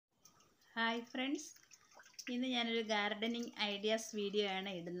Hi friends, ഇന്ന് ഞാനൊരു gardening ideas video ആണ്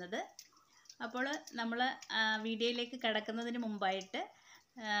ഇടുന്നത്. അപ്പോൾ നമ്മൾ വീഡിയോയിലേക്ക് കടക്കുന്നതിന് മുമ്പായിട്ട്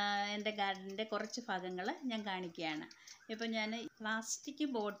എൻ്റെ ഗാർഡനിൻ്റെ കുറച്ച് ഭാഗങ്ങൾ ഞാൻ കാണിക്കുകയാണ്. ഇപ്പോൾ ഞാൻ പ്ലാസ്റ്റിക്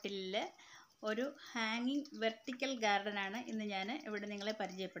ബോട്ടിലിൽ ഒരു ഹാങ്ങിങ് വെർട്ടിക്കൽ ഗാർഡനാണ് ഇന്ന് ഞാൻ ഇവിടെ നിങ്ങളെ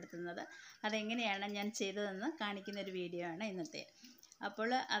പരിചയപ്പെടുത്തുന്നത്. അതെങ്ങനെയാണ് ഞാൻ ചെയ്തതെന്ന് കാണിക്കുന്ന ഒരു വീഡിയോ ആണ് ഇന്നത്തെ.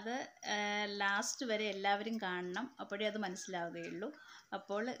 അപ്പോൾ അത് ലാസ്റ്റ് വരെ എല്ലാവരും കാണണം, അപ്പോഴേ അത് മനസ്സിലാവുകയുള്ളൂ.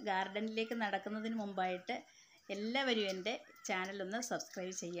 അപ്പോൾ ഗാർഡനിലേക്ക് നടക്കുന്നതിന് മുമ്പായിട്ട് എല്ലാവരും എൻ്റെ ചാനലൊന്ന്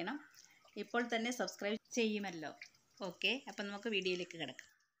സബ്സ്ക്രൈബ് ചെയ്യണം. ഇപ്പോൾ തന്നെ സബ്സ്ക്രൈബ് ചെയ്യുമല്ലോ. ഓക്കെ, അപ്പം നമുക്ക് വീഡിയോയിലേക്ക് കിടക്കാം.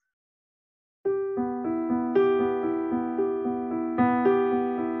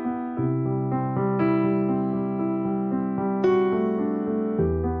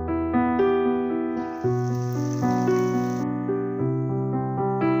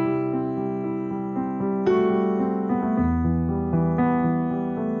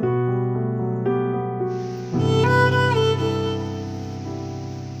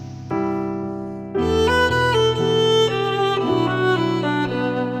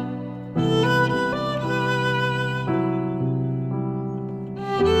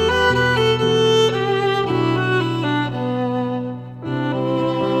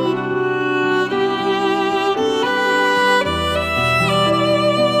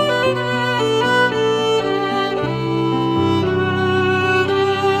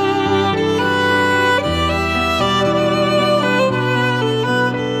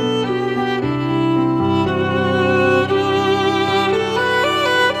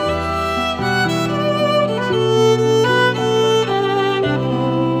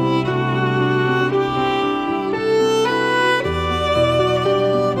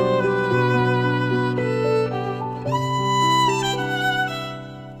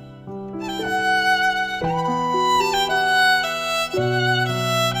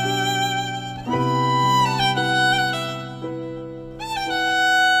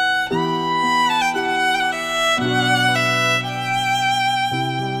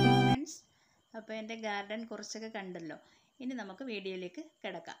 അപ്പോൾ എൻ്റെ ഗാർഡൻ കുറച്ചൊക്കെ കണ്ടല്ലോ. ഇനി നമുക്ക് വീഡിയോയിലേക്ക്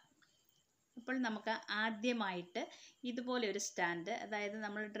കിടക്കാം. അപ്പോൾ നമുക്ക് ആദ്യമായിട്ട് ഇതുപോലെ ഒരു സ്റ്റാൻഡ്, അതായത്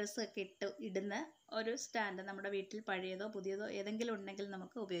നമ്മൾ ഡ്രസ്സൊക്കെ ഇടുന്ന ഒരു സ്റ്റാൻഡ്, നമ്മുടെ വീട്ടിൽ പഴയതോ പുതിയതോ ഏതെങ്കിലും ഉണ്ടെങ്കിൽ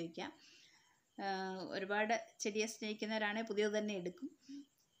നമുക്ക് ഉപയോഗിക്കാം. ഒരുപാട് ചെടിയെ സ്നേഹിക്കുന്നവരാണെങ്കിൽ പുതിയത് തന്നെ എടുക്കും,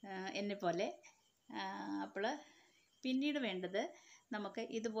 എന്നെപ്പോലെ. അപ്പോൾ പിന്നീട് വേണ്ടത് നമുക്ക്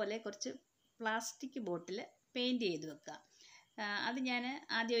ഇതുപോലെ കുറച്ച് പ്ലാസ്റ്റിക് ബോട്ടിൽ പെയിൻറ്റ് ചെയ്ത് വെക്കുക. അത് ഞാൻ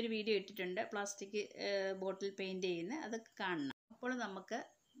ആദ്യം ഒരു വീഡിയോ ഇട്ടിട്ടുണ്ട്, പ്ലാസ്റ്റിക് ബോട്ടിൽ പെയിൻറ്റ് ചെയ്യുന്ന, അത് കാണണം. അപ്പോൾ നമുക്ക്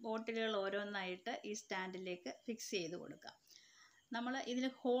ബോട്ടിലുകൾ ഓരോന്നായിട്ട് ഈ സ്റ്റാൻഡിലേക്ക് ഫിക്സ് ചെയ്ത് കൊടുക്കാം. നമ്മൾ ഇതിൽ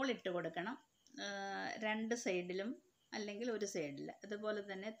ഹോൾ ഇട്ട് കൊടുക്കണം, രണ്ട് സൈഡിലും അല്ലെങ്കിൽ ഒരു സൈഡിൽ. അതുപോലെ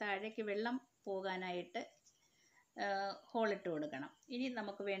തന്നെ താഴേക്ക് വെള്ളം പോകാനായിട്ട് ഹോൾ ഇട്ട് കൊടുക്കണം. ഇനി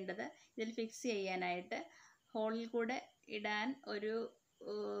നമുക്ക് വേണ്ടത് ഇതിൽ ഫിക്സ് ചെയ്യാനായിട്ട് ഹോളിൽ കൂടെ ഇടാൻ ഒരു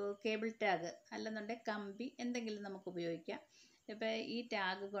കേബിൾ ടാഗ് അല്ലെന്നുണ്ടെങ്കിൽ കമ്പി എന്തെങ്കിലും നമുക്ക് ഉപയോഗിക്കാം. ഇപ്പോൾ ഈ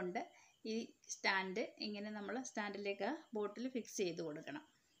ടാഗ് കൊണ്ട് ഈ സ്റ്റാൻഡ് ഇങ്ങനെ നമ്മൾ സ്റ്റാൻഡിലേക്ക് ബോട്ടിൽ ഫിക്സ് ചെയ്ത് കൊടുക്കണം.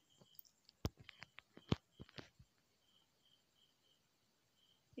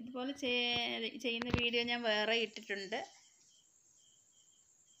 ഇതുപോലെ ചെയ്യുന്ന വീഡിയോ ഞാൻ വേറെ ഇട്ടിട്ടുണ്ട്.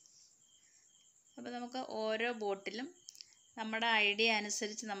 അപ്പോൾ നമുക്ക് ഓരോ ബോട്ടിലും നമ്മുടെ ഐഡിയ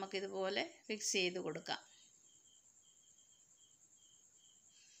അനുസരിച്ച് നമുക്കിതുപോലെ ഫിക്സ് ചെയ്ത് കൊടുക്കാം.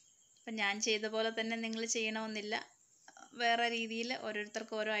 അപ്പം ഞാൻ ചെയ്ത പോലെ തന്നെ നിങ്ങൾ ചെയ്യണമെന്നില്ല, വേറെ രീതിയിൽ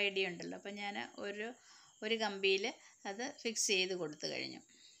ഓരോരുത്തർക്കും ഓരോ ഐഡിയ ഉണ്ടല്ലോ. അപ്പം ഞാൻ ഒരു കമ്പിയിൽ അത് ഫിക്സ് ചെയ്ത് കൊടുത്തു കഴിഞ്ഞു.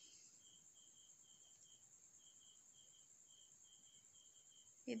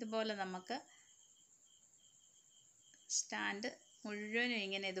 ഇതുപോലെ നമുക്ക് സ്റ്റാൻഡ് മുഴുവനും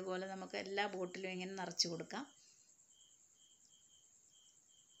ഇങ്ങനെ ഇതുപോലെ നമുക്ക് എല്ലാ ബോട്ടിലും ഇങ്ങനെ നിറച്ച് കൊടുക്കാം.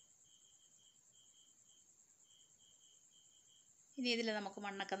 ഇനി ഇതിൽ നമുക്ക്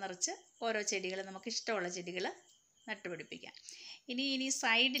മണ്ണൊക്കെ നിറച്ച് ഓരോ ചെടികൾ, നമുക്ക് ഇഷ്ടമുള്ള ചെടികൾ നട്ടുപിടിപ്പിക്കാം. ഇനി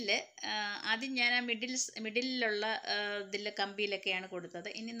സൈഡിൽ ആദ്യം ഞാൻ ആ മിഡിലുള്ള ഇതിൽ കമ്പിയിലൊക്കെയാണ് കൊടുത്തത്.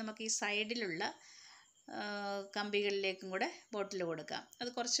 ഇനി നമുക്ക് ഈ സൈഡിലുള്ള കമ്പികളിലേക്കും കൂടെ ബോട്ടിൽ കൊടുക്കാം. അത്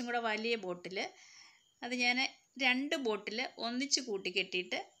കുറച്ചും കൂടെ വലിയ ബോട്ടിൽ, അത് ഞാൻ 2 ബോട്ടിൽ ഒന്നിച്ച്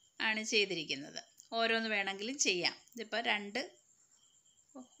കൂട്ടിക്കെട്ടിയിട്ട് ആണ് ചെയ്തിരിക്കുന്നത്. ഓരോന്ന് വേണമെങ്കിലും ചെയ്യാം. ഇതിപ്പോൾ 2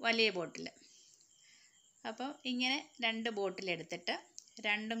 വലിയ ബോട്ടിൽ. അപ്പം ഇങ്ങനെ 2 ബോട്ടിലെടുത്തിട്ട്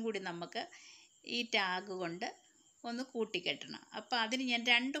രണ്ടും കൂടി നമുക്ക് ഈ ടാഗ് കൊണ്ട് ഒന്ന് കൂട്ടിക്കെട്ടണം. അപ്പോൾ അതിന് ഞാൻ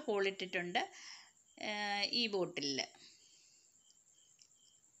 2 ഹോൾ ഇട്ടിട്ടുണ്ട് ഈ ബോട്ടിലിൽ.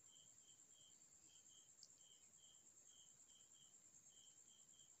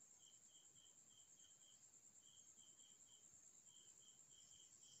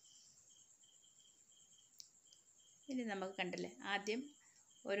 ഇനി നമുക്ക് കണ്ടില്ലേ, ആദ്യം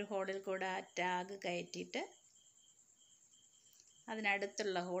ഒരു ഹോളിൽ കൂടെ ആ ടാഗ് കയറ്റിയിട്ട്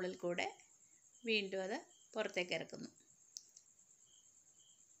അതിനടുത്തുള്ള ഹോളിൽ കൂടെ വീണ്ടും അത് പുറത്തേക്ക് ഇറക്കുന്നു.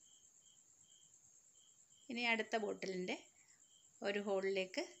 ഇനി അടുത്ത ബോട്ടിലിൻ്റെ ഒരു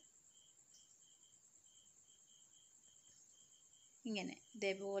ഹോളിലേക്ക് ഇങ്ങനെ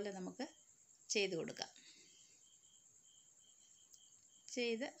ഇതേപോലെ നമുക്ക് ചെയ്ത് കൊടുക്കാം.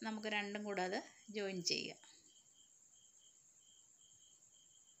 ചെയ്ത് നമുക്ക് രണ്ടും കൂടെ അത് ജോയിൻ ചെയ്യുക.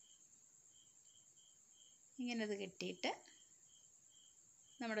 ഇങ്ങനെ അത് കിട്ടിയിട്ട്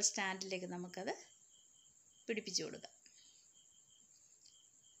നമ്മുടെ സ്റ്റാൻഡിലേക്ക് നമുക്കത് പിടിപ്പിച്ചു കൊടുക്കാം.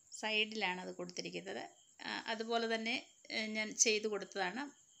 സൈഡിലാണ് അത് കൊടുത്തിരിക്കുന്നത്. അതുപോലെ തന്നെ ഞാൻ ചെയ്തു കൊടുത്തതാണ്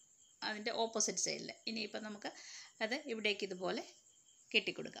അതിൻ്റെ ഓപ്പോസിറ്റ് സൈഡിൽ. ഇനിയിപ്പോൾ നമുക്ക് അത് ഇവിടേക്ക് ഇതുപോലെ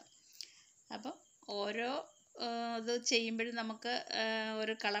കെട്ടിക്കൊടുക്കാം. അപ്പം ഓരോ ഇത് ചെയ്യുമ്പോഴും നമുക്ക്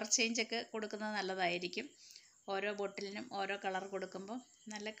ഒരു കളർ ചേഞ്ചൊക്കെ കൊടുക്കുന്നത് നല്ലതായിരിക്കും. ഓരോ ബോട്ടിലിനും ഓരോ കളർ കൊടുക്കുമ്പോൾ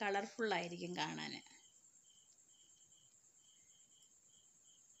നല്ല കളർഫുള്ളായിരിക്കും കാണാൻ.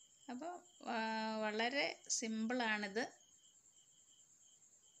 അപ്പോൾ വളരെ സിമ്പിളാണിത്.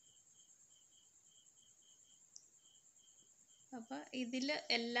 അപ്പോൾ ഇതിൽ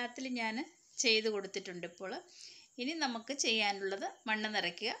എല്ലാത്തിലും ഞാൻ ചെയ്ത് കൊടുത്തിട്ടുണ്ട് ഇപ്പോൾ. ഇനി നമുക്ക് ചെയ്യാനുള്ളത് മണ്ണ്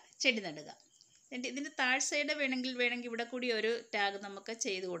നിറയ്ക്കുക, ചെടി നടുക. ഇതിൻ്റെ താഴ് സൈഡ് വേണമെങ്കിൽ ഇവിടെ കൂടി ഒരു ടാഗ് നമുക്ക്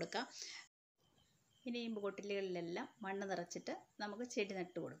ചെയ്ത് കൊടുക്കാം. ഇനി ഈ ബോട്ടിലുകളിലെല്ലാം മണ്ണ് നിറച്ചിട്ട് നമുക്ക് ചെടി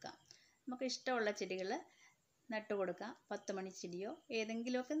നട്ട് കൊടുക്കാം. നമുക്ക് ഇഷ്ടമുള്ള ചെടികൾ നട്ട് കൊടുക്കാം. 10 മണി ചെടിയോ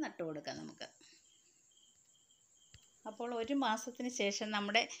ഏതെങ്കിലുമൊക്കെ നട്ട് കൊടുക്കാം നമുക്ക്. അപ്പോൾ ഒരു മാസത്തിന് ശേഷം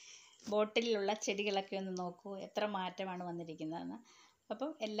നമ്മുടെ ബോട്ടിലുള്ള ചെടികളൊക്കെ ഒന്ന് നോക്കൂ, എത്ര മാറ്റമാണ് വന്നിരിക്കുന്നതെന്ന്.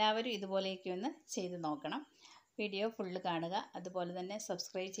 അപ്പം എല്ലാവരും ഇതുപോലെയൊക്കെ ഒന്ന് ചെയ്ത് നോക്കണം. വീഡിയോ ഫുള്ള് കാണുക. അതുപോലെ തന്നെ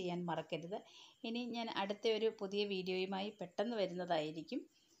സബ്സ്ക്രൈബ് ചെയ്യാൻ മറക്കരുത്. ഇനി ഞാൻ അടുത്ത ഒരു പുതിയ വീഡിയോയുമായി പെട്ടെന്ന് വരുന്നതായിരിക്കും.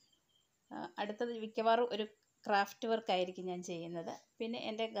 അടുത്തത് മിക്കവാറും ഒരു ക്രാഫ്റ്റ് വർക്കായിരിക്കും ഞാൻ ചെയ്യുന്നത്. പിന്നെ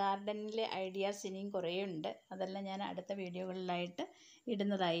എൻ്റെ ഗാർഡനിലെ ഐഡിയാസ് ഇനിയും കുറേ ഉണ്ട്. അതെല്ലാം ഞാൻ അടുത്ത വീഡിയോകളിലായിട്ട്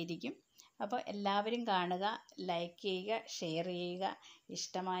ഇടുന്നതായിരിക്കും. അപ്പോൾ എല്ലാവരും കാണുക, ലൈക്ക് ചെയ്യുക, ഷെയർ ചെയ്യുക.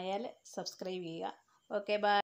 ഇഷ്ടമായാൽ സബ്സ്ക്രൈബ് ചെയ്യുക. Okay, by.